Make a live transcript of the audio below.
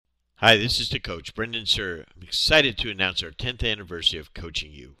Hi, this is the coach, Brendan Sir. I'm excited to announce our 10th anniversary of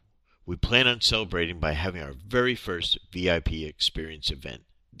Coaching You. We plan on celebrating by having our very first VIP experience event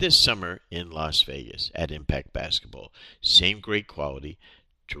this summer in Las Vegas at Impact Basketball. Same great quality,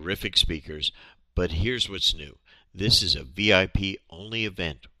 terrific speakers, but here's what's new. This is a VIP only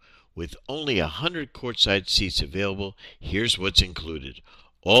event. With only 100 courtside seats available, here's what's included.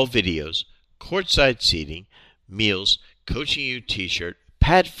 All videos, courtside seating, meals, Coaching You t-shirt,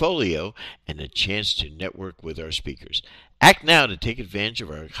 Padfolio, and a chance to network with our speakers. Act now to take advantage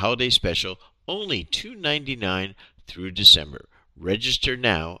of our holiday special, only $2.99 through December. Register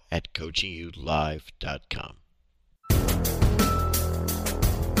now at coachingyoulive.com.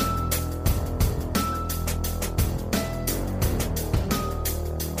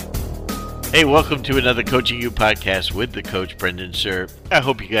 Hey, welcome to another Coaching You podcast with the coach, Brendan Sir. I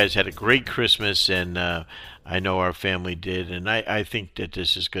hope you guys had a great Christmas, and I know our family did, and I think that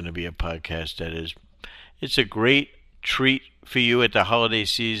this is going to be a podcast it's a great treat for you at the holiday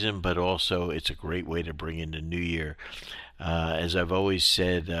season, but also it's a great way to bring in the new year. As I've always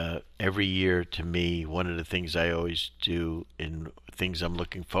said, every year to me, one of the things I always do and things I'm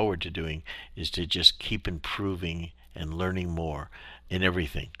looking forward to doing is to just keep improving and learning more in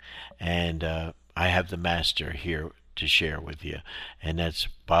everything. And I have the master here to share with you, and that's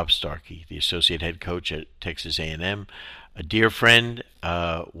Bob Starkey, the associate head coach at Texas A&M, a dear friend,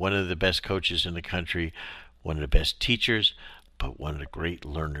 one of the best coaches in the country, one of the best teachers, but one of the great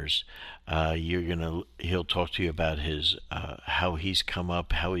learners. He'll talk to you about his how he's come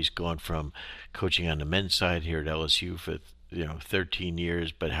up, how he's gone from coaching on the men's side here at LSU for 13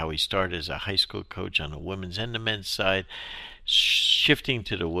 years, but how he started as a high school coach on the women's and the men's side, shifting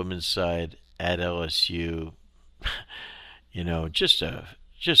to the women's side at LSU. Just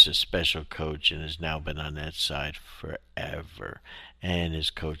a special coach, and has now been on that side forever, and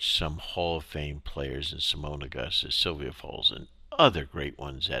has coached some Hall of Fame players in Simone Augustus, Sylvia Fowles, and other great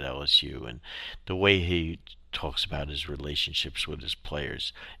ones at LSU. And the way he talks about his relationships with his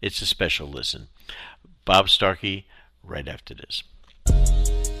players, it's a special listen. Bob Starkey, right after this.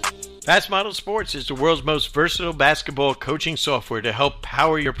 Fast Model Sports is the world's most versatile basketball coaching software to help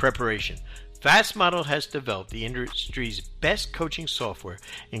power your preparation. Fast Model has developed the industry's best coaching software,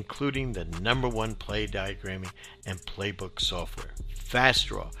 including the #1 play diagramming and playbook software,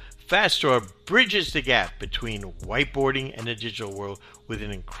 FastDraw. FastDraw bridges the gap between whiteboarding and the digital world with an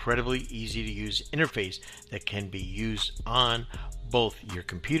incredibly easy-to-use interface that can be used on both your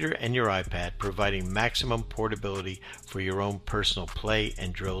computer and your iPad, providing maximum portability for your own personal play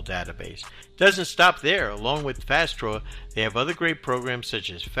and drill database. Doesn't stop there. Along with FastDraw, they have other great programs such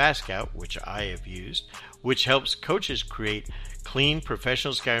as FastScout, which I have used, which helps coaches create clean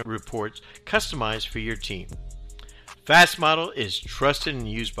professional scouting reports customized for your team. Fast Model is trusted and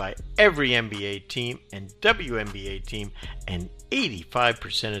used by every NBA team and WNBA team and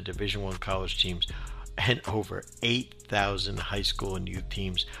 85% of Division I college teams and over 8,000 high school and youth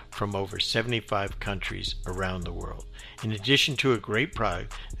teams from over 75 countries around the world. In addition to a great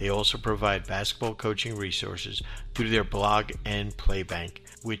product, they also provide basketball coaching resources through their blog and Playbank,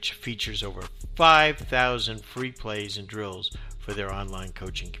 which features over 5,000 free plays and drills for their online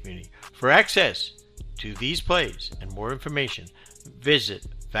coaching community. For access to these plays and more information, visit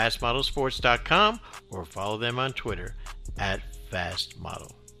fastmodelsports.com or follow them on Twitter at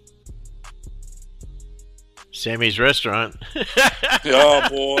fastmodel. Sammy's Restaurant. Oh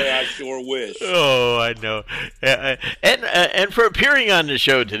boy, I sure wish. Oh, I know. And for appearing on the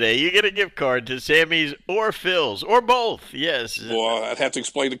show today, you get a gift card to Sammy's or Phil's or both. Yes. Boy, I'd have to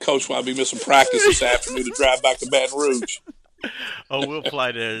explain to Coach why I'll be missing practice this afternoon to drive back to Baton Rouge. Oh, we'll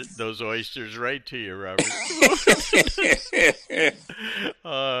fly those oysters right to you, Robert.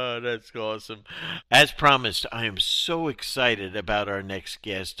 Oh, that's awesome. As promised, I am so excited about our next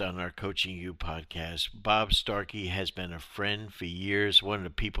guest on our Coaching You podcast. Bob Starkey has been a friend for years, one of the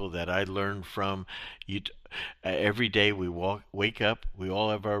people that I learn from. Every day we wake up, we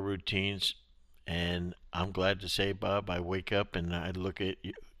all have our routines, and I'm glad to say, Bob, I wake up and I look at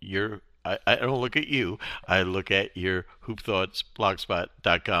I don't look at you. I look at your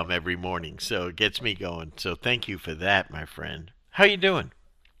hoopthoughtsblogspot.com every morning. So it gets me going. So thank you for that, my friend. How you doing?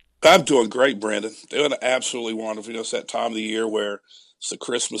 I'm doing great, Brandon. Doing absolutely wonderful. It's that time of the year where it's the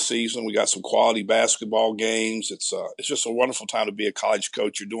Christmas season. We got some quality basketball games. It's just a wonderful time to be a college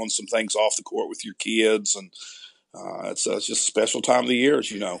coach. You're doing some things off the court with your kids, and it's just a special time of the year, as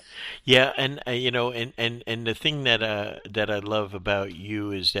you know. Yeah, and the thing that I love about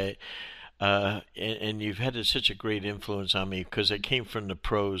you is that and you've had such a great influence on me because I came from the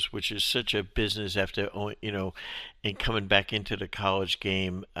pros, which is such a business after and coming back into the college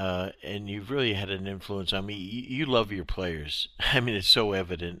game. And you've really had an influence on me. You love your players. I mean, it's so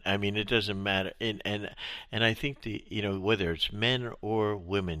evident. I mean, it doesn't matter. And I think whether it's men or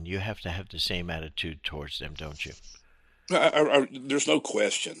women, you have to have the same attitude towards them, don't you? There's no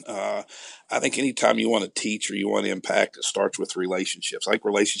question. I think anytime you want to teach or you want to impact, it starts with relationships. I think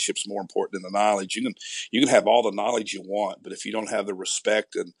relationships are more important than the knowledge. You can have all the knowledge you want, but if you don't have the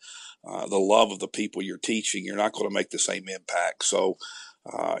respect and the love of the people you're teaching, you're not going to make the same impact. So,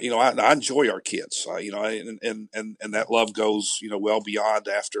 I enjoy our kids. And that love goes well beyond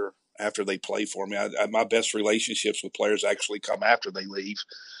after they play for me. My best relationships with players actually come after they leave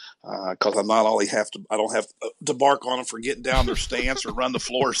because I don't have to bark on them for getting down their stance or run the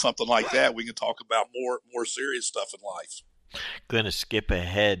floor or something like that. We can talk about more serious stuff in life. Going to skip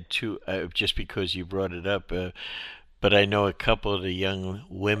ahead to just because you brought it up, but I know a couple of the young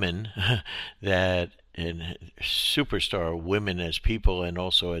women that and superstar women as people and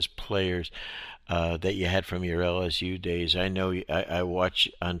also as players that you had from your LSU days. I know I watch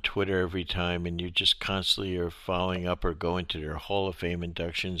on Twitter every time, and you just constantly are following up or going to their Hall of Fame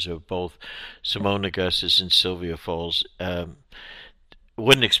inductions of both Simone Augustus and Sylvia Fowles.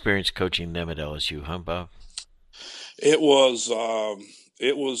 What an experience coaching them at LSU, huh, Bob? It was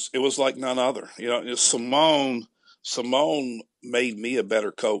it was like none other. Simone made me a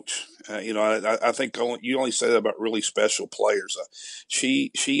better coach. I think you only say that about really special players.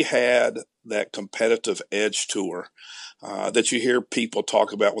 She had that competitive edge to her that you hear people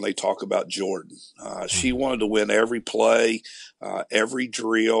talk about when they talk about Jordan. She wanted to win every play, every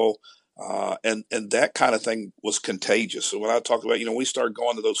drill. And that kind of thing was contagious. So when I talk about, we started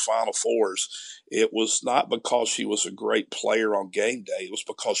going to those Final Fours, it was not because she was a great player on game day. It was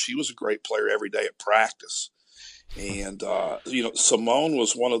because she was a great player every day at practice. And, Simone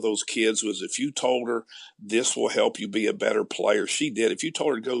was one of those kids who was, if you told her this will help you be a better player, she did. If you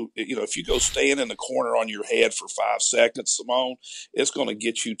told her to go, if you go stand in the corner on your head for 5 seconds, Simone, it's going to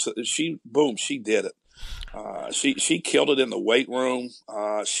get you she did it. She killed it in the weight room.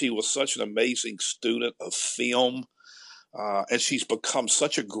 She was such an amazing student of film. And she's become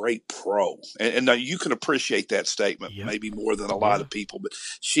such a great pro. And now you can appreciate that statement maybe more than a lot of people, but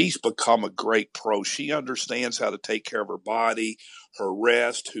she's become a great pro. She understands how to take care of her body, her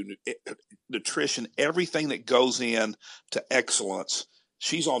rest, nutrition, everything that goes in to excellence.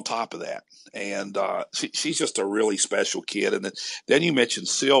 She's on top of that. And she's just a really special kid. And then you mentioned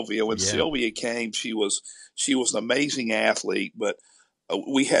Sylvia. When Sylvia came, she was an amazing athlete, but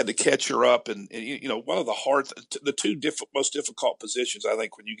we had to catch her up, and one of the two most difficult positions I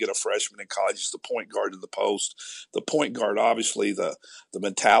think when you get a freshman in college is the point guard and the post. The point guard, obviously, the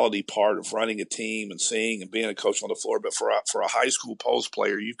mentality part of running a team and seeing and being a coach on the floor, but for a high school post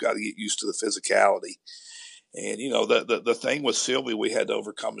player, you've got to get used to the physicality. And the thing with Sylvia we had to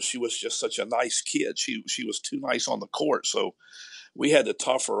overcome is she was just such a nice kid. She was too nice on the court, so we had to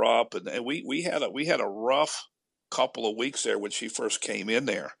tough her up, and we had a rough couple of weeks there when she first came in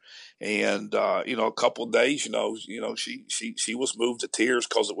there, and a couple of days, she was moved to tears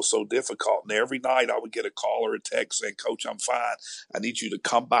because it was so difficult. And every night I would get a call or a text saying, "Coach, I'm fine. I need you to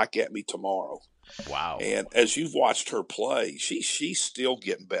come back at me tomorrow." Wow! And as you've watched her play, she's still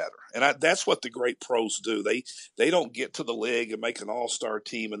getting better, and that's what the great pros do. They don't get to the league and make an all-star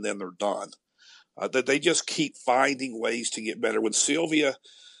team and then they're done. They just keep finding ways to get better. When Sylvia.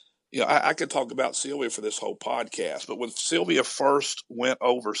 I could talk about Sylvia for this whole podcast, but when Sylvia first went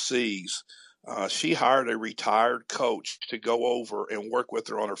overseas, she hired a retired coach to go over and work with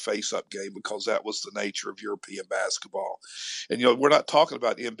her on her face-up game because that was the nature of European basketball. And, we're not talking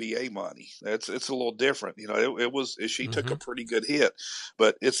about NBA money. It's a little different. She took a pretty good hit,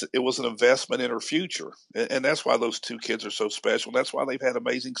 but it was an investment in her future. And that's why those two kids are so special. That's why they've had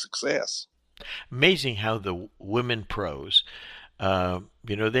amazing success. Amazing how the women pros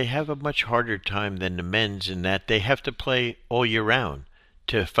they have a much harder time than the men's in that they have to play all year round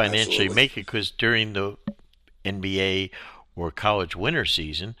to financially make it because during the NBA or college winter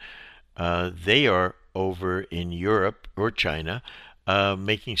season, they are over in Europe or China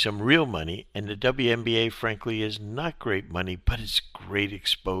making some real money. And the WNBA, frankly, is not great money, but it's great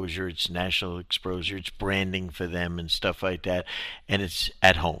exposure. It's national exposure. It's branding for them and stuff like that. And it's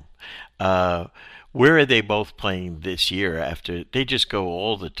at home. Where are they both playing this year after they just go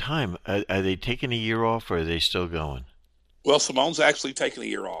all the time? Are they taking a year off or are they still going? Well, Simone's actually taking a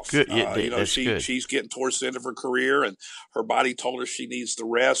year off. Good. Yeah, that's good. She's getting towards the end of her career, and her body told her she needs the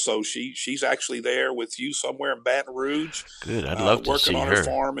rest. So she's actually there with you somewhere in Baton Rouge, Good. I'd love to working see on her her.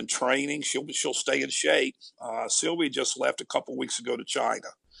 farm and training. She'll stay in shape. Sylvia just left a couple weeks ago to China.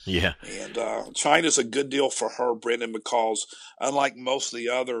 Yeah. And China's a good deal for her, Brendan, because unlike most of the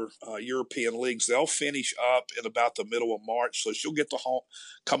other European leagues, they'll finish up in about the middle of March. So she'll get to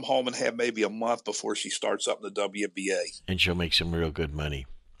come home and have maybe a month before she starts up in the WNBA. And she'll make some real good money.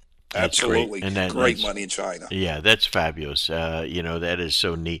 That's great. Absolutely. And Great that's money in China. yeah, that's fabulous. That is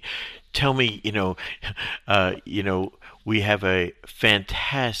so neat. Tell me, we have a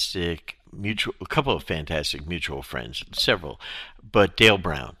couple of fantastic mutual friends, several, but Dale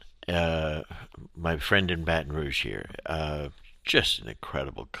Brown, my friend in Baton Rouge here, just an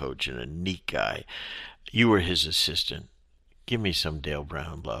incredible coach and a neat guy. You were his assistant. Give me some Dale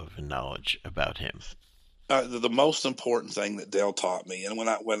Brown love and knowledge about him. The most important thing that Dale taught me, and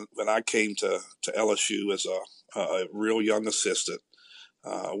when I came to LSU as a real young assistant,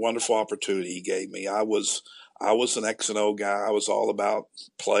 wonderful opportunity he gave me. I was an X and O guy. I was all about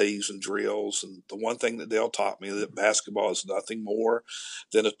plays and drills. And the one thing that Dale taught me that basketball is nothing more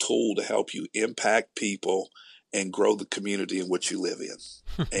than a tool to help you impact people and grow the community in which you live in.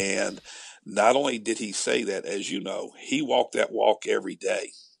 And not only did he say that, as you know, he walked that walk every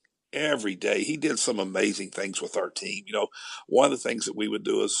day. Every day. He did some amazing things with our team. One of the things that we would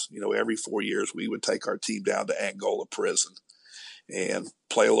do is, every 4 years we would take our team down to Angola prison and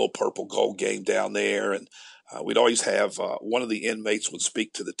play a little purple gold game down there. And we'd always have one of the inmates would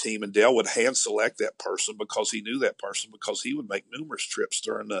speak to the team, and Dale would hand select that person because he knew that person, because he would make numerous trips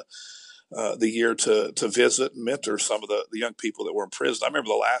during the year to visit and mentor some of the young people that were in prison. I remember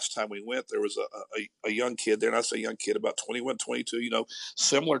the last time we went, there was a young kid there, and I say young kid, about 21, 22,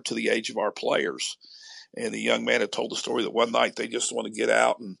 similar to the age of our players. And the young man had told the story that one night they just want to get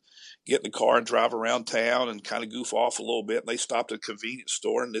out and get in the car and drive around town and kind of goof off a little bit. And they stopped at a convenience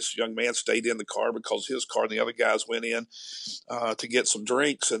store, and this young man stayed in the car because his car and the other guys went in to get some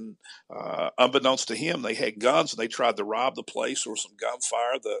drinks. And unbeknownst to him, they had guns, and they tried to rob the place. There was some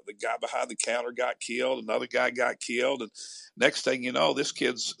gunfire. The guy behind the counter got killed. Another guy got killed. And next thing you know, this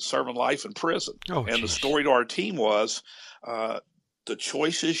kid's serving life in prison. Oh, and the geez. story to our team was the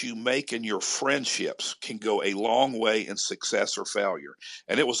choices you make in your friendships can go a long way in success or failure.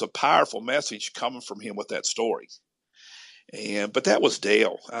 And it was a powerful message coming from him with that story. But that was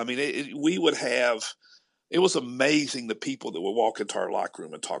Dale. I mean, it was amazing the people that would walk into our locker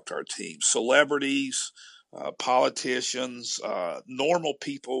room and talk to our team. Celebrities, politicians, normal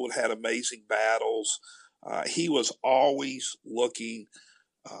people that had amazing battles. He was always looking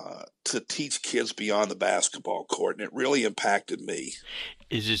to teach kids beyond the basketball court, and it really impacted me.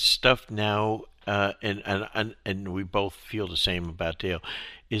 Is it stuff now? And we both feel the same about Dale.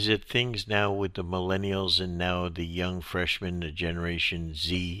 Is it things now with the millennials and now the young freshmen, the Generation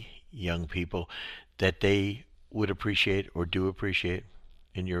Z young people, that they would appreciate or do appreciate,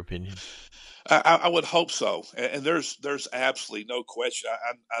 in your opinion? I would hope so, and there's absolutely no question.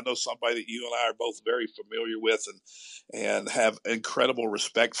 I know somebody that you and I are both very familiar with, and have incredible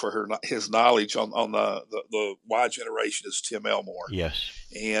respect for his knowledge on the Y generation is Tim Elmore, Yes.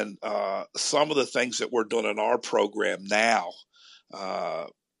 and some of the things that we're doing in our program now.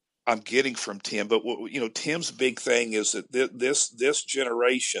 I'm getting from Tim, but Tim's big thing is that this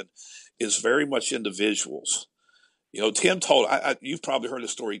generation is very much individuals. Tim told you've probably heard the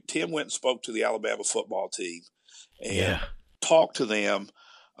story. Tim went and spoke to the Alabama football team and Yeah. talked to them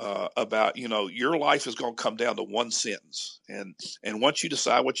about your life is going to come down to one sentence, and once you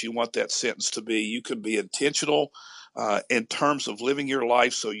decide what you want that sentence to be, you can be intentional in terms of living your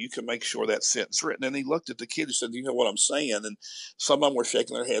life, so you can make sure that sentence is written. And he looked at the kid and said, "You know what I'm saying?" And some of them were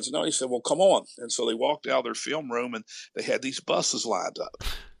shaking their heads. No, he said, "Well, come on." And so they walked out of their film room, and they had these buses lined up.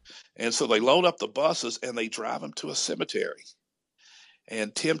 And so they load up the buses and they drive them to a cemetery.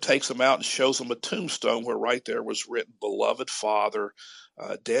 And Tim takes them out and shows them a tombstone where right there was written, "Beloved father,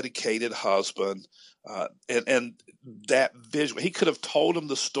 dedicated husband." And that visual, he could have told him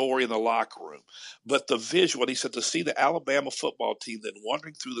the story in the locker room, but the visual, he said, to see the Alabama football team then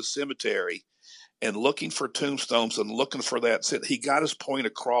wandering through the cemetery and looking for tombstones and looking for that, he got his point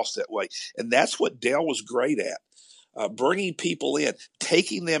across that way. And that's what Dale was great at. Bringing people in,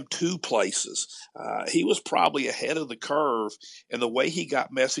 taking them to places. He was probably ahead of the curve in the way he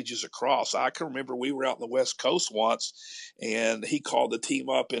got messages across. I can remember we were out on the West Coast once, and he called the team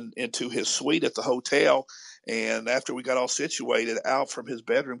up into his suite at the hotel. And after we got all situated, out from his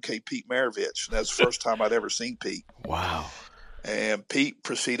bedroom came Pete Maravich. And that's the first time I'd ever seen Pete. Wow. And Pete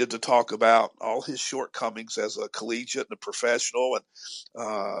proceeded to talk about all his shortcomings as a collegiate and a professional,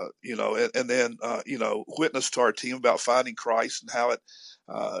 and and then witness to our team about finding Christ and how it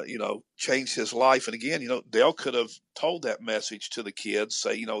changed his life. And again, Dale could have told that message to the kids,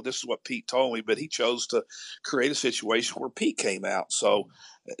 say, this is what Pete told me, but he chose to create a situation where Pete came out. So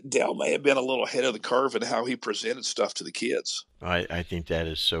Dale may have been a little ahead of the curve in how he presented stuff to the kids. I think that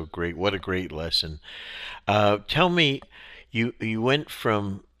is so great. What a great lesson. Tell me, you went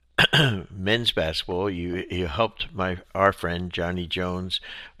from men's basketball. You helped our friend Johnny Jones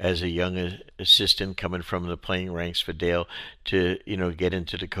as a young assistant coming from the playing ranks for Dale to get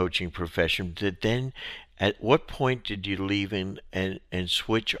into the coaching profession. Then, at what point did you leave and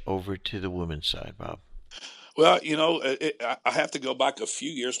switch over to the women's side, Bob? Well, I have to go back a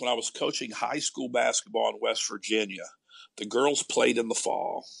few years when I was coaching high school basketball in West Virginia. The girls played in the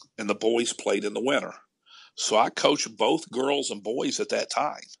fall and the boys played in the winter. So I coached both girls and boys at that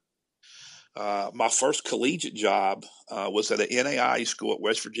time. My first collegiate job was at an NAIA school at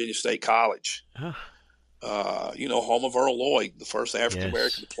West Virginia State College. Huh. Home of Earl Lloyd, the first African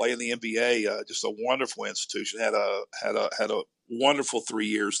American Yes. to play in the NBA. Just a wonderful institution. Had a wonderful 3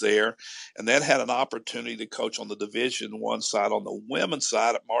 years there, and then had an opportunity to coach on the Division I side on the women's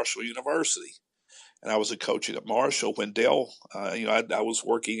side at Marshall University. And I was a coach at Marshall when Dale, I was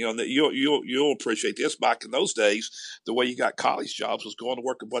working on that. You'll appreciate this. Back in those days, the way you got college jobs was going to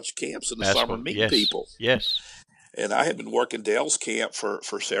work a bunch of camps in the summer and meeting Yes. people. Yes. And I had been working Dale's camp for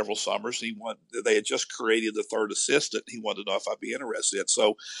several summers. They had just created the third assistant. He wanted to know if I'd be interested.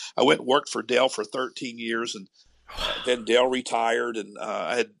 So I went and worked for Dale for 13 years, and then Dale retired, and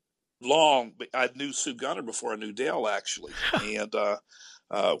I knew Sue Gunner before I knew Dale, actually. And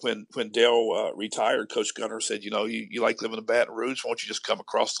when Dale retired, Coach Gunner said, you like living in Baton Rouge, why don't you just come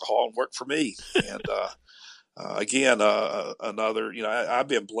across the hall and work for me? And another, I've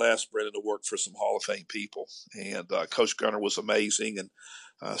been blessed, Brendan, to work for some Hall of Fame people. And Coach Gunner was amazing,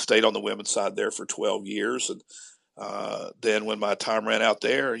 and stayed on the women's side there for 12 years. And then when my time ran out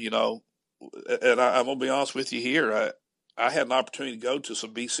there, and I'm going to be honest with you here, I had an opportunity to go to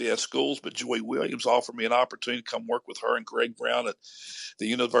some BCS schools, but Joy Williams offered me an opportunity to come work with her and Greg Brown at the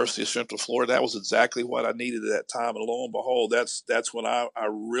University of Central Florida. That was exactly what I needed at that time. And lo and behold, that's when I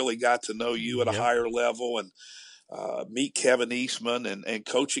really got to know you at a higher level, and meet Kevin Eastman, and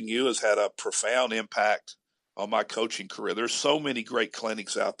coaching you has had a profound impact on my coaching career. There's so many great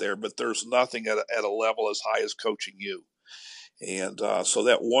clinics out there, but there's nothing at a level as high as coaching you. And so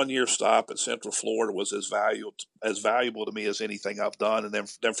that 1 year stop at Central Florida was as valuable to me as anything I've done. And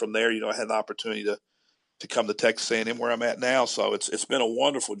then from there, I had an opportunity to come to Texas A&M where I'm at now. So it's been a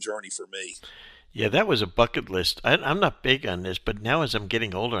wonderful journey for me. Yeah, that was a bucket list. I'm not big on this, but now as I'm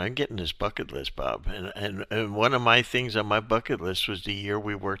getting older, I'm getting this bucket list, Bob. And one of my things on my bucket list was the year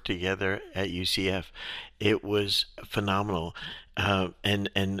we worked together at UCF. It was phenomenal.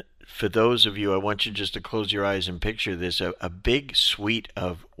 And for those of you, I want you just to close your eyes and picture this, a big suite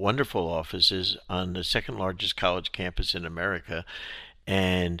of wonderful offices on the second largest college campus in America.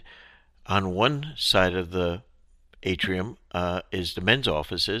 And on one side of the atrium is the men's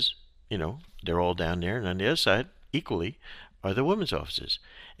offices. They're all down there. And on the other side, equally, are the women's offices.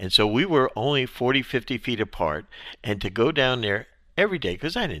 And so we were only 40, 50 feet apart. And to go down there every day,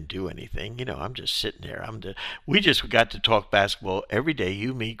 because I didn't do anything, I'm just sitting there. We just got to talk basketball every day.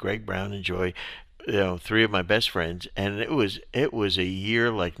 You, me, Greg Brown, and Joy, three of my best friends. And it was a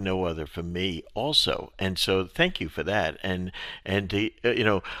year like no other for me also. And so thank you for that. And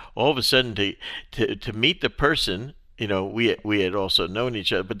to, all of a sudden to meet the person, we had also known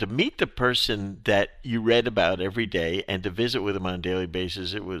each other, but to meet the person that you read about every day and to visit with them on a daily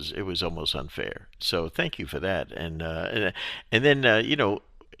basis, it was almost unfair. So thank you for that. And then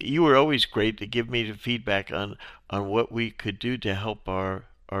you were always great to give me the feedback on what we could do to help our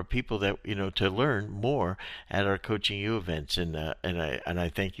people that to learn more at our Coaching U events, and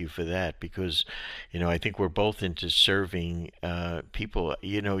I thank you for that, because I think we're both into serving people.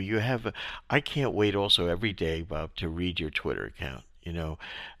 I can't wait also every day, Bob, to read your Twitter account.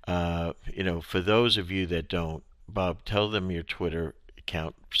 For those of you that don't, Bob, tell them your Twitter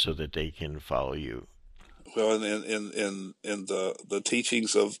account so that they can follow you. Well, in the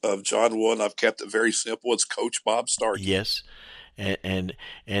teachings of John Wooden, I've kept it very simple. It's Coach Bob Starkey. Yes. And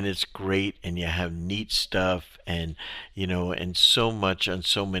it's great, and you have neat stuff, and and so much on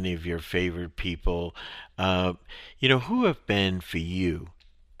so many of your favorite people. Who have been for you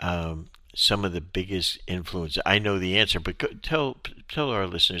some of the biggest influence? I know the answer, but tell our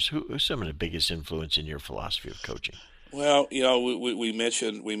listeners who some of the biggest influence in your philosophy of coaching. Well, we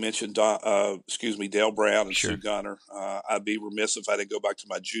mentioned Dale Brown and Sue Sure. Gunner. I'd be remiss if I didn't go back to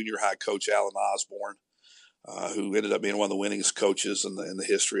my junior high coach, Alan Osborne, who ended up being one of the winningest coaches in the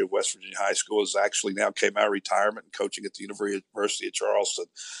history of West Virginia high school. Is actually now came out of retirement and coaching at the University of Charleston.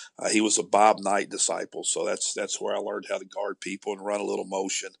 He was a Bob Knight disciple, so that's where I learned how to guard people and run a little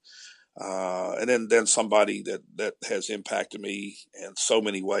motion. And then somebody that has impacted me in so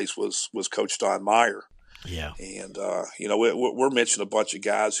many ways was Coach Don Meyer. Yeah. And we're mentioning a bunch of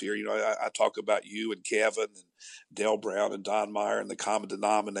guys here. I talk about you and Kevin and Dale Brown and Don Meyer, and the common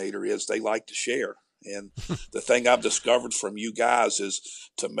denominator is they like to share. And the thing I've discovered from you guys is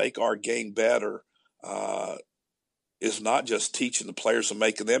to make our game better is not just teaching the players and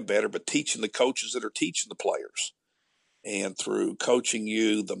making them better, but teaching the coaches that are teaching the players. And through coaching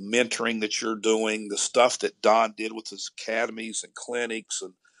you, the mentoring that you're doing, the stuff that Don did with his academies and clinics,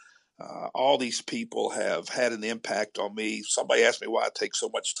 and all these people have had an impact on me. Somebody asked me why I take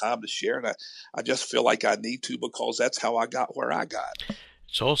so much time to share, and I just feel like I need to because that's how I got where I got.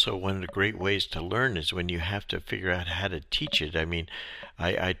 It's also one of the great ways to learn is when you have to figure out how to teach it. I mean,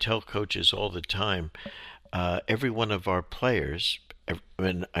 I tell coaches all the time, every one of our players,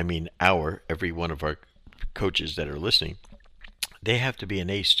 and I mean every one of our coaches that are listening, they have to be an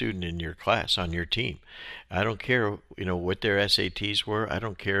A student in your class on your team. I don't care, what their SATs were. I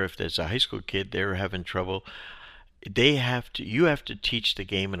don't care if there's a high school kid they're having trouble. You have to teach the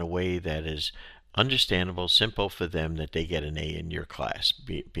game in a way that is understandable, simple for them, that they get an A in your class,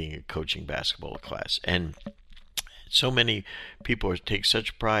 being a coaching basketball class. And so many people take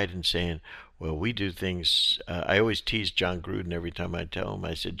such pride in saying, well, we do things. I always tease John Gruden every time I tell him.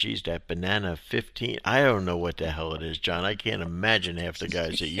 I said, geez, that banana 15, I don't know what the hell it is, John. I can't imagine half the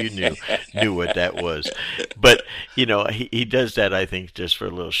guys that you knew what that was. But, he does that, I think, just for a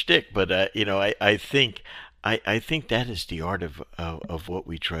little shtick. But, I think that is the art of what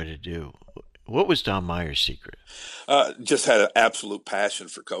we try to do. What was Don Meyer's secret? Just had an absolute passion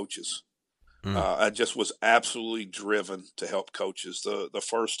for coaches. Mm. I just was absolutely driven to help coaches. The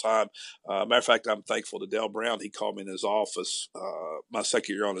first time, matter of fact, I'm thankful to Dale Brown. He called me in his office my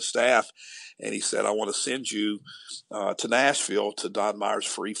second year on the staff, and he said, "I want to send you to Nashville to Don Meyer's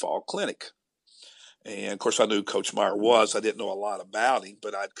free fall clinic." And of course, I knew who Coach Meyer was. I didn't know a lot about him,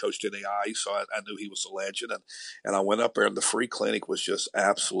 but I'd coached NAI, so I knew he was a legend. And I went up there, and the free clinic was just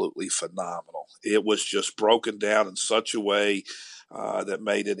absolutely phenomenal. It was just broken down in such a way that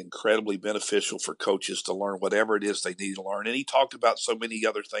made it incredibly beneficial for coaches to learn whatever it is they need to learn. And he talked about so many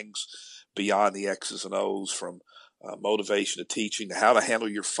other things beyond the X's and O's, from motivation to teaching to how to handle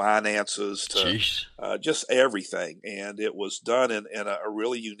your finances to Jeez. just everything. And it was done in a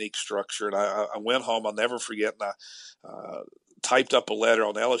really unique structure. And I went home, I'll never forget, and I typed up a letter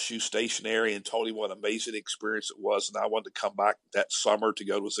on LSU stationery and told him what an amazing experience it was. And I wanted to come back that summer to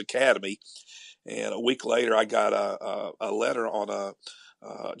go to his academy. And a week later, I got a letter on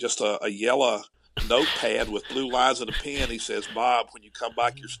just a yellow notepad with blue lines and a pen. He says, "Bob, when you come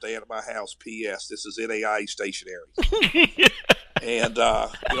back, you're staying at my house. P.S. This is NAI stationery." And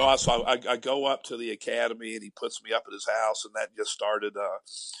so I go up to the academy, and he puts me up at his house, and that just started,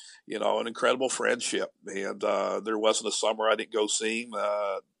 an incredible friendship. And there wasn't a summer I didn't go see him.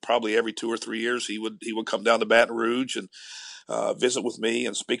 Probably every 2 or 3 years, he would come down to Baton Rouge and visit with me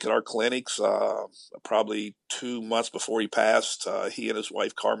and speak at our clinics. Probably 2 months before he passed, he and his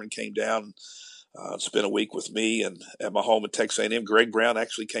wife Carmen came down and spent a week with me and at my home in Texas A&M. Greg Brown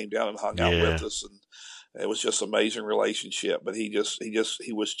actually came down and hung out Yeah. with us, and it was just an amazing relationship. But he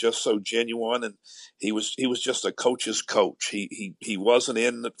was just so genuine, and he was just a coach's coach. He wasn't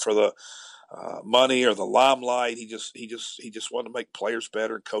in it for the money or the limelight. He just wanted to make players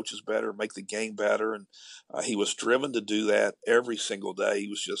better and coaches better, make the game better, and he was driven to do that every single day.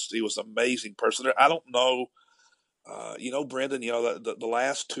 He was an amazing person. I don't know. Brendan, the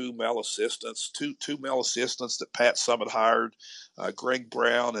last two male assistants, two male assistants that Pat Summit hired, Greg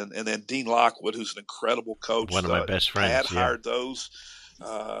Brown and then Dean Lockwood, who's an incredible coach. One of my best Pat friends. Yeah. hired those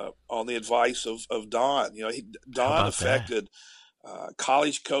on the advice of Don. How Don about that? affected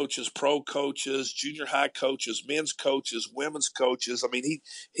college coaches, pro coaches, junior high coaches, men's coaches, women's coaches. I mean,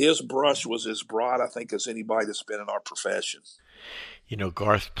 his brush was as broad, I think, as anybody that's been in our profession.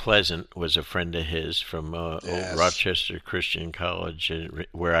 Garth Pleasant was a friend of his from old Yes. Rochester Christian College,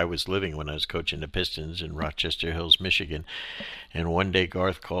 where I was living when I was coaching the Pistons in Rochester Hills, Michigan. And one day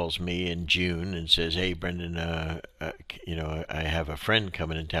Garth calls me in June and says, "Hey, Brendan, I have a friend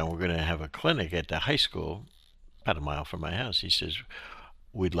coming in town. We're going to have a clinic at the high school about a mile from my house." He says,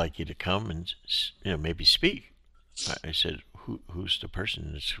 "We'd like you to come and maybe speak." I said, "Who's the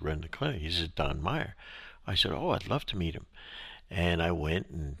person that's running the clinic?" He said, "Don Meyer." I said, oh, I'd love to meet him. And I went,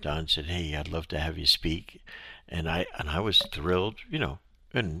 and Don said, hey, I'd love to have you speak. And I was thrilled,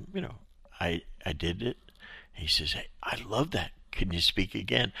 and I did it. He says, hey, I love that. Can you speak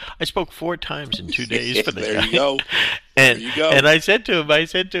again? I spoke 4 times in 2 days for the There you guy. go. There and you go. and I said,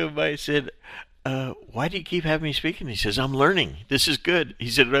 why do you keep having me speaking? He says, I'm learning. This is good. He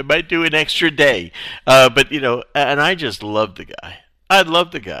said, I might do an extra day. But, and I just love the guy. I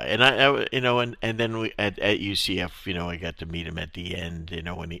love the guy, and and then at UCF, I got to meet him at the end,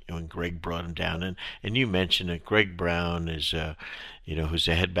 when Greg brought him down, and you mentioned it. Greg Brown is, who's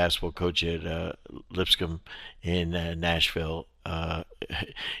the head basketball coach at Lipscomb in Nashville,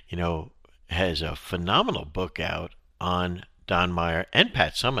 you know, has a phenomenal book out on Don Meyer and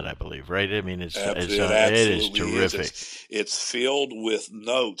Pat Summitt, I believe, right? I mean, It it is absolutely is. terrific. It's filled with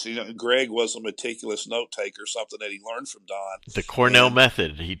notes. Greg was a meticulous note taker, something that he learned from Don. The Cornell And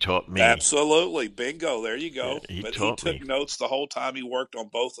method, he taught me. absolutely, bingo. There you go. He But he taught took me. notes the whole time he worked on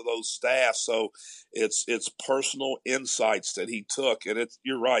both of those staffs. So it's personal insights that he took, and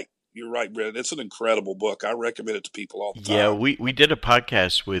you're right. You're right, Brendan. It's an incredible book. I recommend it to people all the Yeah, time. we did a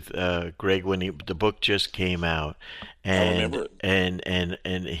podcast with Greg when the book just came out, I and remember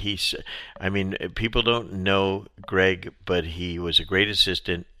it. I mean, people don't know Greg, but he was a great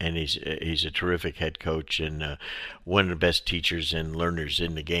assistant, and he's a terrific head coach, and one of the best teachers and learners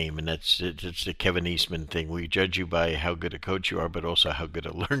in the game. And it's the Kevin Eastman thing. We judge you by how good a coach you are, but also how good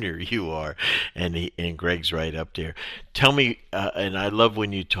a learner you are, and Greg's right up there. Tell me, and I love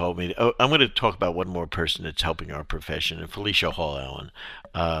when you told me. Oh, I'm going to talk about one more person that's helping our profession, and Felicia Hall Allen,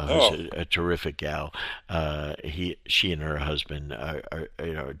 who's Oh, a terrific gal. She and her husband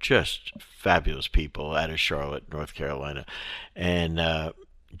just fabulous people out of Charlotte, North Carolina, and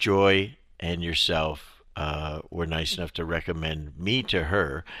Joy and yourself were nice enough to recommend me to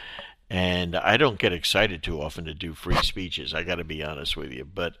her. And I don't get excited too often to do free speeches. I got to be honest with you,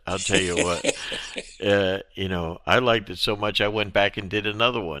 but I'll tell you what, I liked it so much I went back and did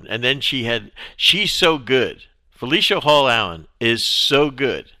another one. And then she's so good. Felicia Hall Allen is so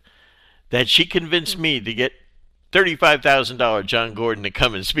good that she convinced me to get $35,000 John Gordon to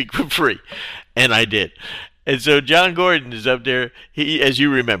come and speak for free, and I did. And so John Gordon is up there, as you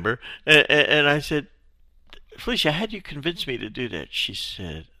remember, and I said, Felicia, how did you convince me to do that? She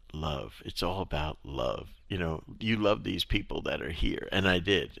said, love. It's all about love. You love these people that are here, and I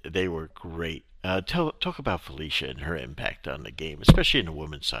did. They were great. Talk about Felicia and her impact on the game, especially in the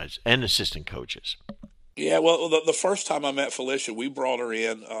women's sides and assistant coaches. yeah. Well, the first time I met Felicia, we brought her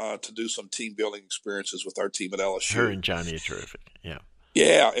in to do some team building experiences with our team at Her LSU. and Johnny are terrific. Yeah.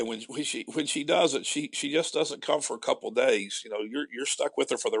 Yeah, and when she does it, she just doesn't come for a couple of days. You're stuck with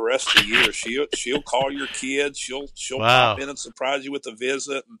her for the rest of the year. She'll call your kids. She'll pop Wow. in and surprise you with a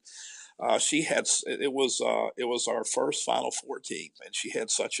visit. And she had it was our first Final Four team, and she had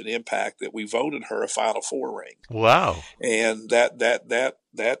such an impact that we voted her a Final Four ring, Wow. and that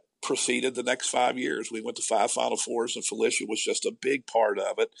proceeded the next 5 years. We went to 5 Final Fours, and Felicia was just a big part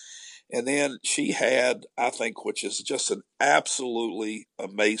of it. And then she had, I think, which is just an absolutely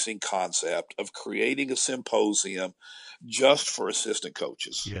amazing concept of creating a symposium just for assistant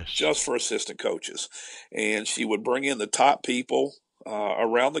coaches, Yes. just for assistant coaches. And she would bring in the top people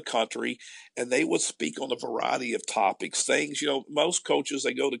around the country, and they would speak on a variety of topics. Things, most coaches,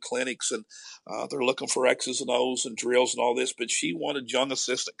 they go to clinics and they're looking for X's and O's and drills and all this, but she wanted young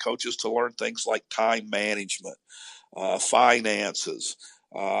assistant coaches to learn things like time management, finances,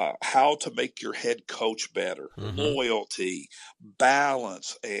 how to make your head coach better, Mm-hmm. loyalty,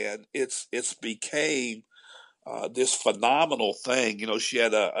 balance, and it's became this phenomenal thing. She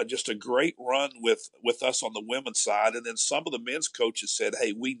had just a great run with us on the women's side, and then some of the men's coaches said,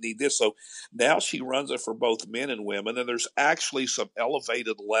 "Hey, we need this." So now she runs it for both men and women, and there's actually some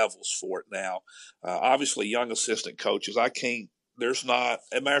elevated levels for it now. Obviously, young assistant coaches. I can't. There's not.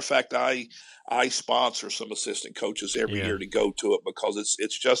 As a matter of fact, I sponsor some assistant coaches every Yeah. year to go to it because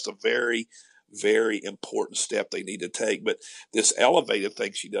it's just a very very important step they need to take. But this elevated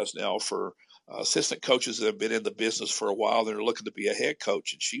thing she does now for assistant coaches that have been in the business for a while that are looking to be a head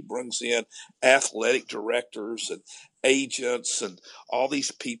coach, and she brings in athletic directors and agents and all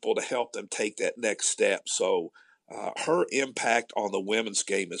these people to help them take that next step. So her impact on the women's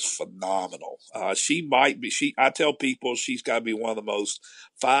game is phenomenal. She might be. I tell people she's got to be one of the most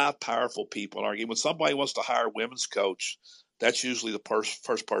five powerful people in our game. When somebody wants to hire a women's coach, that's usually the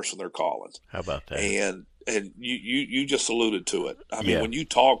first person they're calling. How about that? And you just alluded to it. I mean, Yeah. when you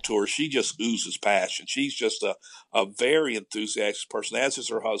talk to her, she just oozes passion. She's just a very enthusiastic person, as is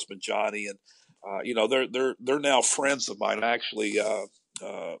her husband Johnny, and they're now friends of mine. Actually,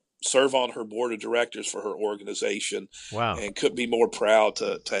 serve on her board of directors for her organization, Wow. and couldn't be more proud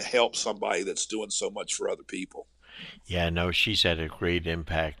to help somebody that's doing so much for other people. Yeah, no, she's had a great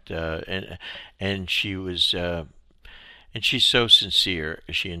impact, and she was, and she's so sincere,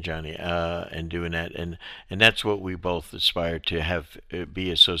 she and Johnny, in doing that, and that's what we both aspire to have,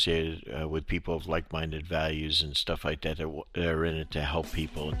 be associated with people of like-minded values and stuff like that that are in it to help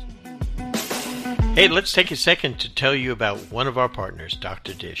people. Hey, let's take a second to tell you about one of our partners,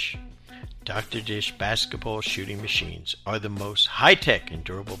 Dr. Dish. Dr. Dish basketball shooting machines are the most high-tech and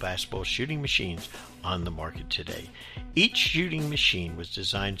durable basketball shooting machines on the market today. Each shooting machine was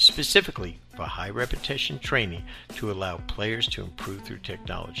designed specifically for high repetition training to allow players to improve through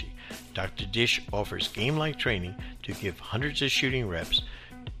technology. Dr. Dish offers game-like training to give hundreds of shooting reps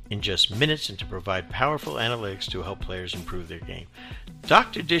in just minutes and to provide powerful analytics to help players improve their game.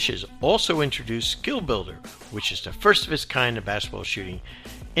 Dr. Dish has also introduced Skill Builder, which is the first of its kind in basketball shooting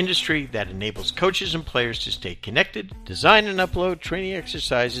industry that enables coaches and players to stay connected, design and upload training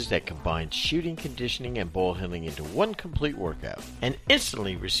exercises that combine shooting, conditioning, and ball handling into one complete workout, and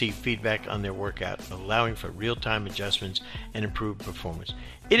instantly receive feedback on their workout, allowing for real-time adjustments and improved performance.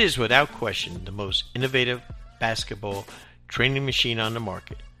 It is without question the most innovative basketball training machine on the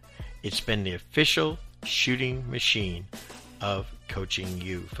market. It's been the official shooting machine of Coaching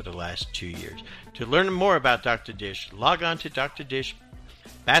You for the last 2 years. To learn more about Dr. Dish, log on to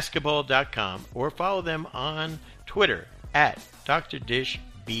drdishbasketball.com or follow them on Twitter at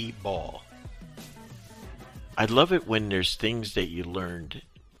drdishbball. I love it when there's things that you learned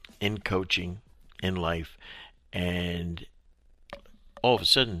in coaching, in life, and all of a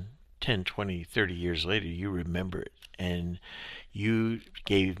sudden, 10, 20, 30 years later, you remember it. And you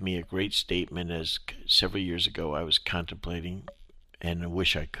gave me a great statement as several years ago I was contemplating, and I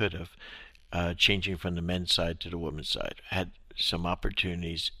wish I could have, changing from the men's side to the women's side. I had some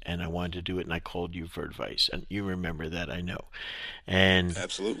opportunities and I wanted to do it, and I called you for advice. And you remember that, I know. And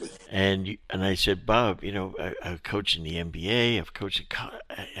Absolutely. And I said, Bob, I've coached in the NBA, I've coached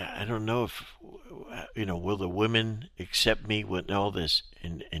I don't know if, will the women accept me with all this?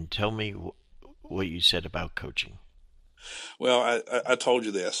 And tell me what you said about coaching. Well, I told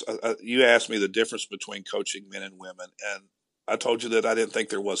you this. You asked me the difference between coaching men and women, and I told you that I didn't think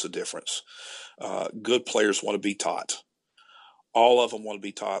there was a difference. Good players want to be taught. All of them want to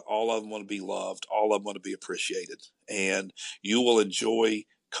be taught. All of them want to be loved. All of them want to be appreciated. And you will enjoy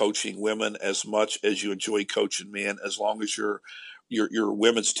coaching women as much as you enjoy coaching men, as long as your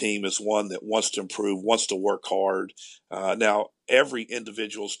women's team is one that wants to improve, wants to work hard. Now, every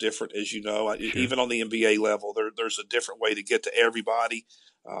individual is different, as you know. Sure. Even on the NBA level, there's a different way to get to everybody.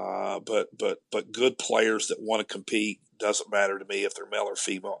 But good players that want to compete, doesn't matter to me if they're male or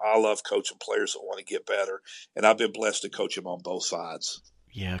female. I love coaching players that want to get better, and I've been blessed to coach them on both sides.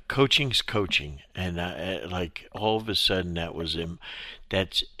 Yeah, coaching's coaching, and like all of a sudden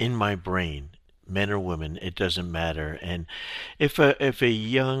that's in my brain. Men or women, it doesn't matter. And if a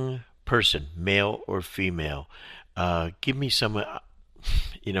young person, male or female, give me some,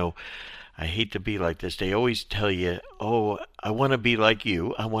 I hate to be like this. They always tell you, "Oh, I want to be like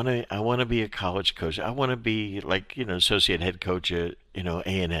you. I want to be a college coach. I want to be like, associate head coach at,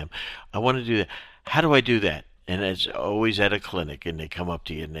 A&M. I want to do that. How do I do that?" And it's always at a clinic, and they come up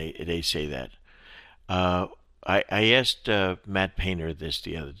to you and they say that. I asked Matt Painter this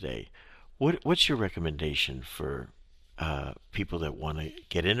the other day. What's your recommendation for people that want to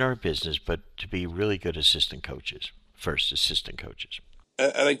get in our business but to be really good assistant coaches? First, assistant coaches.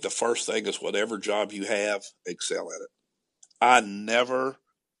 I think the first thing is whatever job you have, excel at it. I never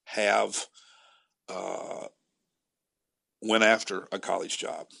have went after a college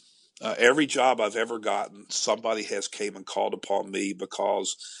job. Every job I've ever gotten, somebody has came and called upon me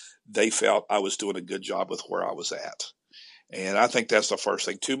because they felt I was doing a good job with where I was at. And I think that's the first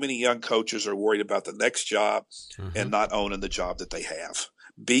thing. Too many young coaches are worried about the next job and not owning the job that they have.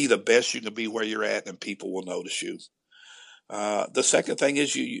 Be the best you can be where you're at, and people will notice you. The second thing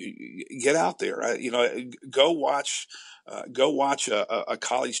is you get out there. Go watch a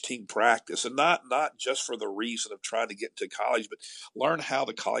college team practice, and not just for the reason of trying to get to college, but learn how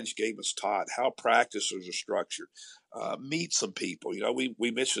the college game is taught, how practices are structured. Meet some people.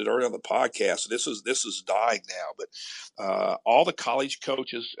 We mentioned it earlier on the podcast. This is dying now, but all the college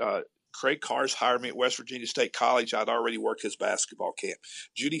coaches. Craig Cars hired me at West Virginia State College. I'd already worked his basketball camp.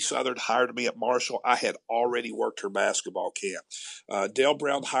 Judy Southern hired me at Marshall. I had already worked her basketball camp. Dale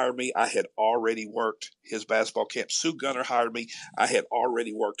Brown hired me. I had already worked his basketball camp. Sue Gunner hired me. I had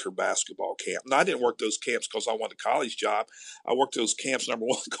already worked her basketball camp. And I didn't work those camps because I wanted a college job. I worked those camps, number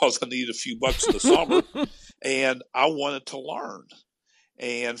one, because I needed a few bucks in the summer, and I wanted to learn.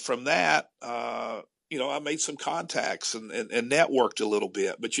 And from that, I made some contacts and networked a little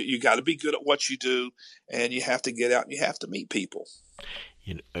bit. But you got to be good at what you do, and you have to get out and you have to meet people.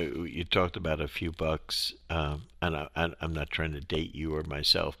 You talked about a few bucks, and I'm not trying to date you or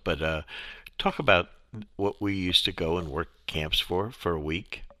myself, but talk about what we used to go and work camps for a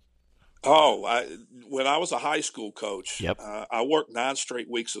week. Oh, when I was a high school coach, Yep. I worked 9 straight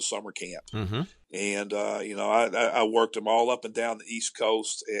weeks of summer camp. Mm-hmm. And I worked them all up and down the East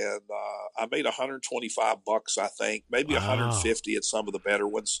Coast, and I made 125 bucks, I think, maybe Wow. 150 at some of the better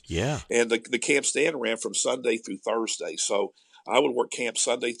ones. Yeah. And the camp stand ran from Sunday through Thursday, so I would work camp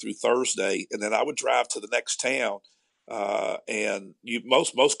Sunday through Thursday, and then I would drive to the next town.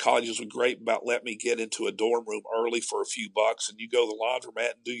 Most colleges were great about letting me get into a dorm room early for a few bucks, and you go to the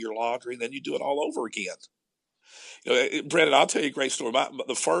laundromat and do your laundry, and then you do it all over again. Brendan, I'll tell you a great story.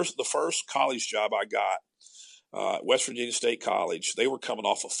 The first college job I got, West Virginia State College, they were coming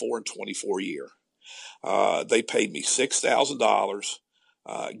off a 4-24 year. They paid me $6,000,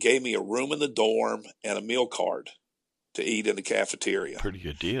 gave me a room in the dorm and a meal card to eat in the cafeteria. Pretty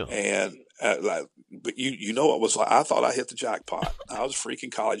good deal. And but you know what it was like? I thought I hit the jackpot. I was a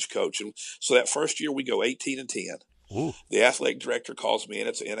freaking college coach, and so that first year we go 18-10. Ooh. The athletic director calls me in.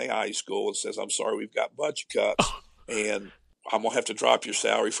 It's an NAIA school and says, "I'm sorry, we've got budget cuts, and I'm gonna have to drop your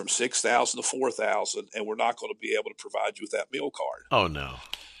salary from 6,000 to 4,000, and we're not going to be able to provide you with that meal card." Oh no.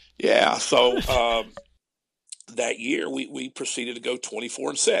 Yeah. So that year we proceeded to go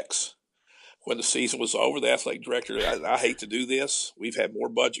 24-6. When the season was over, the athletic director, I hate to do this. We've had more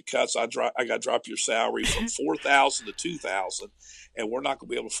budget cuts. I got to drop your salary from 4,000 to 2,000, and we're not going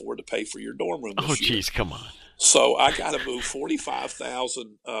to be able to afford to pay for your dorm room Oh, this year. geez, come on. So I got to move 45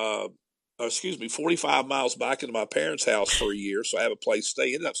 miles back into my parents' house for a year, so I have a place to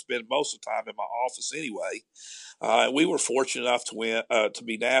stay. Ended up spending most of the time in my office anyway. And we were fortunate enough to win, to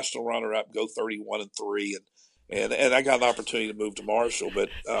be national runner-up, go 31-3, and I got an opportunity to move to Marshall, but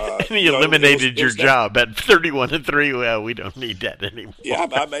He eliminated your it was job at 31-3. Well, we don't need that anymore. yeah,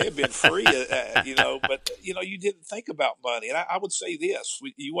 I may have been free, but you didn't think about money. And I would say this: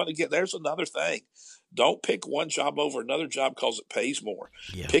 you want to get there's another thing. Don't pick one job over another job because it pays more.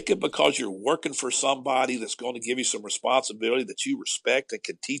 Yeah. Pick it because you're working for somebody that's going to give you some responsibility that you respect and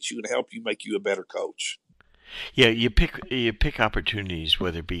can teach you and help you make you a better coach. Yeah, you pick opportunities,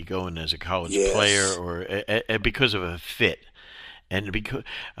 whether it be going as a college player Yes. or because of a fit. And because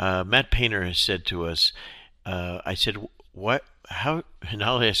Matt Painter has said to us, I said, what? How? And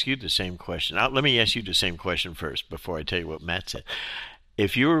I'll ask you the same question. Let me ask you the same question first before I tell you what Matt said.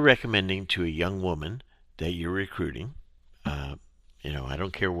 If you were recommending to a young woman that you're recruiting, I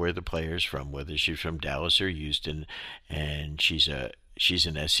don't care where the player is from, whether she's from Dallas or Houston, and she's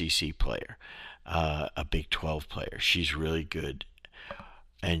an SEC player, a Big 12 player. She's really good,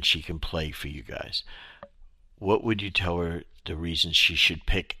 and she can play for you guys. What would you tell her the reasons she should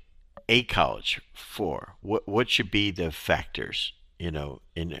pick a college for? What should be the factors, in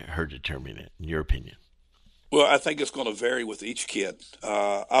her determining it, in your opinion? Well, I think it's going to vary with each kid.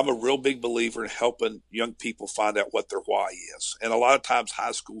 I'm a real big believer in helping young people find out what their why is. And a lot of times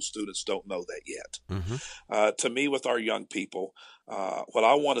high school students don't know that yet. Mm-hmm. To me, with our young people, what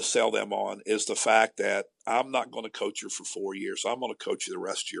I want to sell them on is the fact that I'm not going to coach you for 4 years. I'm going to coach you the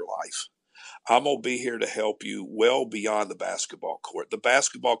rest of your life. I'm going to be here to help you well beyond the basketball court. The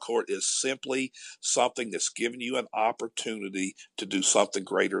basketball court is simply something that's giving you an opportunity to do something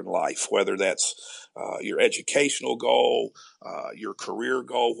greater in life, whether that's your educational goal, your career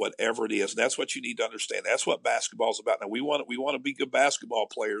goal, whatever it is. And that's what you need to understand. That's what basketball is about. Now, we want to be good basketball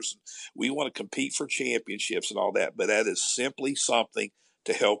players. We want to compete for championships and all that, but that is simply something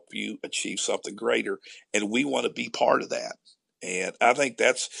to help you achieve something greater. And we want to be part of that. And I think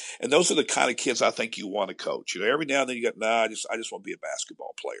and those are the kind of kids I think you want to coach. Every now and then you go, I just want to be a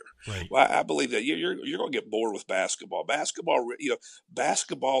basketball player. Right. Well, I believe that you're going to get bored with basketball.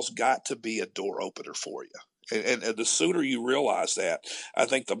 Basketball's got to be a door opener for you. And the sooner you realize that, I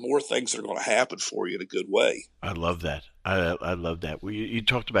think the more things are going to happen for you in a good way. I love that. I love that. You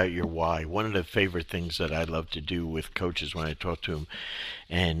talked about your why. One of the favorite things that I love to do with coaches when I talk to them,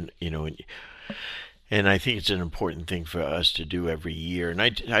 and I think it's an important thing for us to do every year. And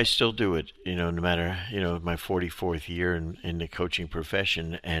I still do it, no matter, my 44th year in the coaching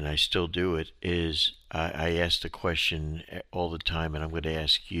profession, and I still do it, is I ask the question all the time, and I'm going to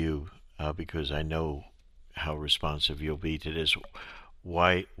ask you because I know how responsive you'll be to this.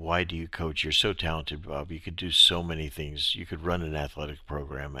 Why do you coach? You're so talented, Bob. You could do so many things. You could run an athletic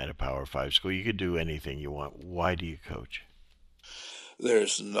program at a Power 5 school. You could do anything you want. Why do you coach?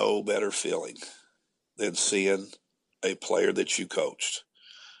 There's no better feeling than seeing a player that you coached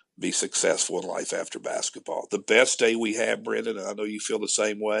be successful in life after basketball. The best day we have, Brendan, and I know you feel the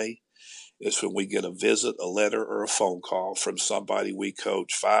same way, is when we get a visit, a letter, or a phone call from somebody we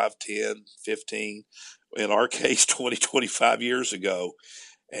coached 5, 10, 15, in our case, 20, 25 years ago,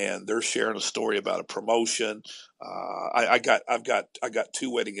 and they're sharing a story about a promotion. I've got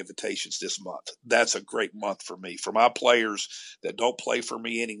 2 wedding invitations this month. That's a great month for me. For my players that don't play for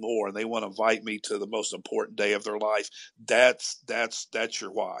me anymore and they want to invite me to the most important day of their life, that's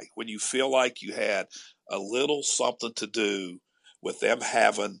your why. When you feel like you had a little something to do with them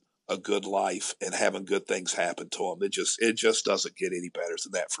having a good life and having good things happen to them, it just doesn't get any better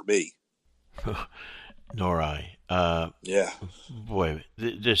than that for me. Nor I. Yeah. Boy,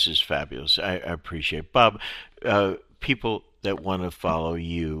 this is fabulous. I appreciate it. Bob, people that want to follow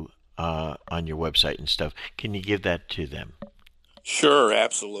you on your website and stuff, can you give that to them? Sure,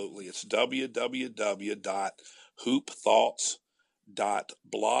 absolutely. It's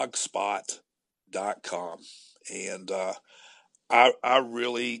www.hoopthoughts.blogspot.com. And I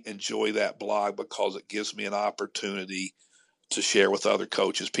really enjoy that blog because it gives me an opportunity to share with other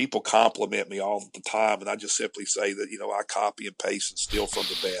coaches. People compliment me all the time, and I just simply say that, I copy and paste and steal from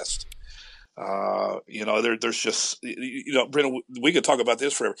the best. There's just, Brendan, we could talk about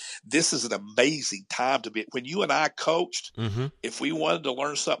this forever. This is an amazing time to be. When you and I coached, if we wanted to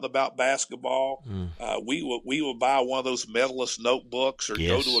learn something about basketball, we would buy one of those medalist notebooks or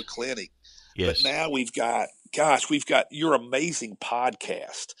go to a clinic. Yes. But now we've got your amazing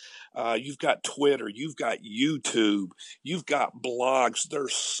podcast. You've got Twitter, you've got YouTube, you've got blogs.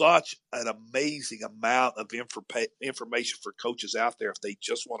 There's such an amazing amount of information for coaches out there if they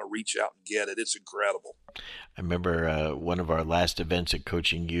just want to reach out and get it. It's incredible. I remember one of our last events at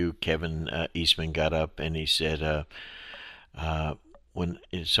Coaching You, Kevin Eastman got up and he said, when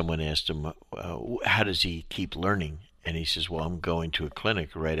someone asked him, how does he keep learning? And he says, well, I'm going to a clinic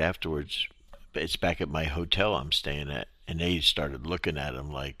right afterwards. It's back at my hotel I'm staying at. And they started looking at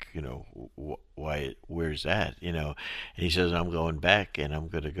him like, why? Where's that? And he says, I'm going back and I'm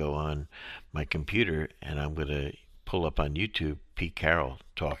going to go on my computer and I'm going to pull up on YouTube Pete Carroll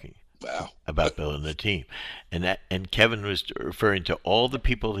talking about building the team. And Kevin was referring to all the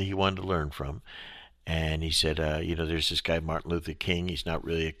people that he wanted to learn from. And he said, there's this guy, Martin Luther King. He's not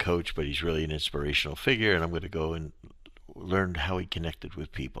really a coach, but he's really an inspirational figure. And I'm going to go and learn how he connected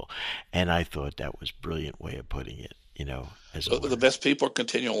with people. And I thought that was a brilliant way of putting it. The best people are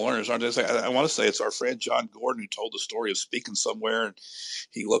continual learners, aren't they? I want to say it's our friend John Gordon who told the story of speaking somewhere, and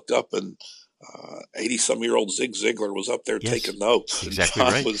he looked up and 80-some-year-old Zig Ziglar was up there taking notes. Exactly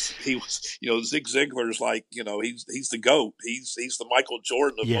John right. Zig Ziglar's like, he's the GOAT. He's the Michael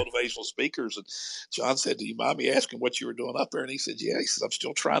Jordan of motivational speakers. And John said, "Do you mind me asking what you were doing up there?" And he said, "Yeah." He said, "I'm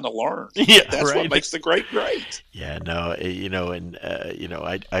still trying to learn." That's what makes the great. Yeah, no,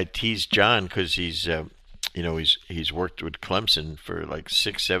 I tease John because he's worked with Clemson for like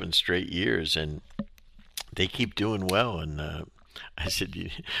 6, 7 straight years, and they keep doing well. And I said,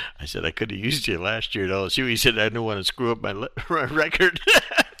 I could have used you last year at LSU. He said, I didn't want to screw up my record.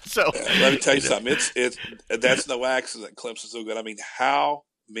 So let me tell you something. That's no accident. Clemson's so good. I mean, how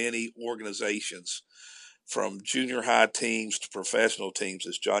many organizations, from junior high teams to professional teams,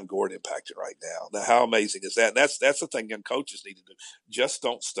 is John Gordon impacted right now? Now, how amazing is that? And that's the thing young coaches need to do. Just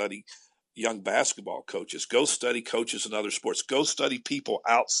don't study young basketball coaches. Go study coaches in other sports. Go study people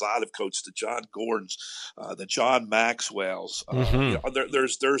outside of coaches, the John Gordons, the John Maxwells.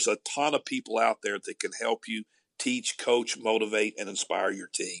 There's a ton of people out there that can help you teach, coach, motivate, and inspire your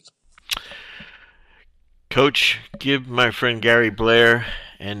team. Coach, give my friend Gary Blair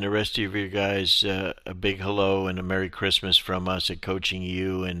and the rest of you guys a big hello and a Merry Christmas from us at Coaching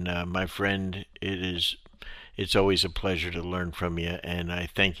You. And my friend, it's always a pleasure to learn from you, and I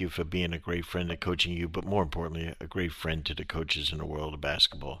thank you for being a great friend at Coaching You, but more importantly, a great friend to the coaches in the world of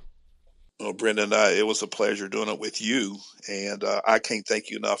basketball. Well, Brendan, it was a pleasure doing it with you, and I can't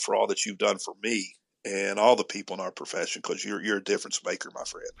thank you enough for all that you've done for me and all the people in our profession, because you're a difference maker, my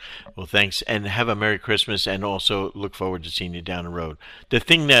friend. Well, thanks, and have a Merry Christmas, and also look forward to seeing you down the road. The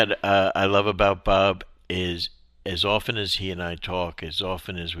thing that I love about Bob is as often as he and I talk, as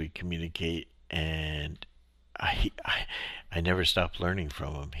often as we communicate, and I never stop learning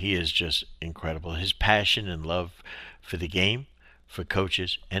from him. He is just incredible. His passion and love for the game, for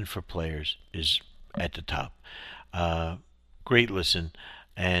coaches, and for players is at the top. Great listen.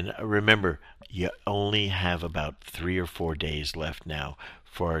 And remember, you only have about 3 or 4 days left now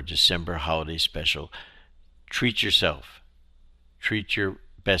for our December holiday special. Treat yourself. Treat your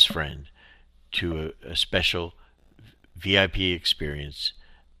best friend to a special VIP experience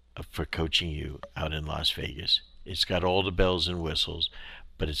for Coaching You out in Las Vegas. It's got all the bells and whistles,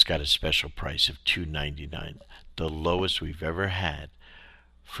 but it's got a special price of $299, the lowest we've ever had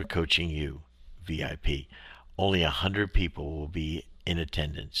for Coaching You VIP. Only 100 people will be in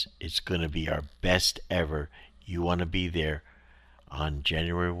attendance. It's going to be our best ever. You want to be there on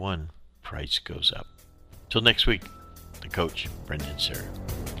January 1. Price goes up. Till next week, the coach, Brendan Suhr.